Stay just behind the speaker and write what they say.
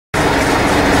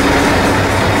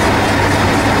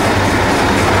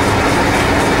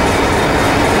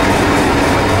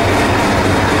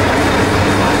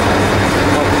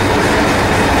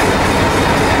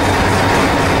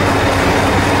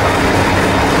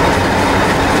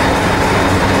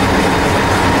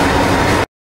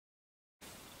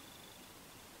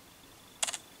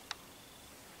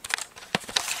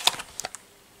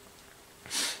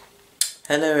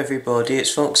Hello everybody,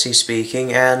 it's Foxy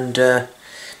speaking, and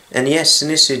yes, in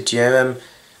this video,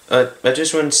 I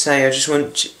just want to say,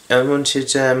 I wanted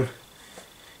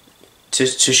to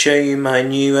show you my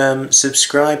new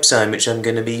subscribe sign, which I'm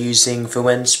going to be using for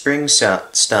when spring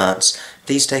starts.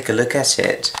 Please take a look at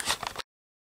it.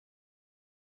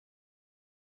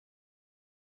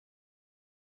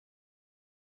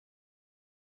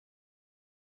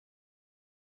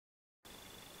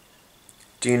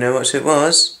 Do you know what it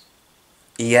was?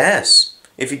 Yes.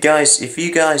 If you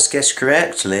guys guessed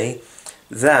correctly,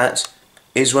 that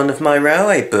is one of my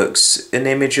railway books, an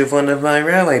image of one of my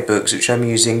railway books, which I'm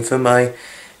using for my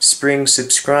spring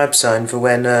subscribe sign for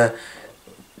when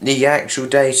the actual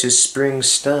date of spring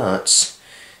starts.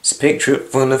 It's a picture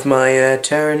of one of my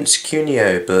Terence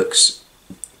Cuneo books,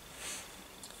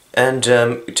 and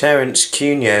Terence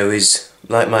Cuneo is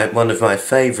like one of my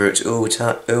favourite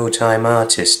all-time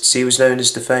artists. He was known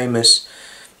as the famous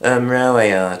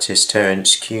railway artist,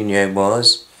 Terence Cuneo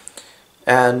was,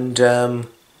 and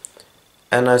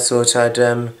I thought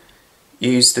I'd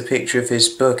use the picture of his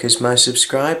book as my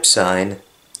subscribe sign.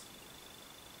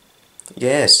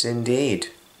 Yes, indeed.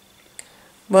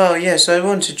 Well, yes, I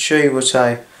wanted to show you what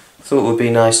I thought would be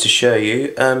nice to show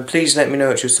you. Please let me know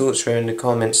what your thoughts were in the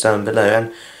comments down below.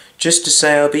 And just to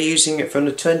say, I'll be using it from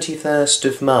the 21st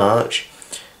of March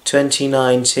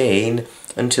 2019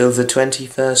 until the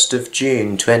 21st of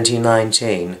June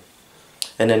 2019.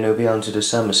 And then we'll be on to the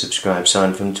summer subscribe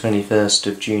sign from 21st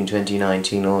of June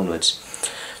 2019 onwards.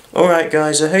 Alright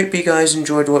guys, I hope you guys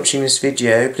enjoyed watching this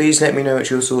video. Please let me know what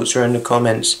your thoughts are in the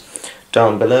comments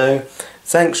down below.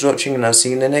 Thanks for watching, and I'll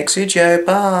see you in the next video.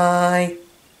 Bye!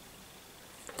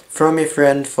 From your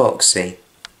friend Foxy.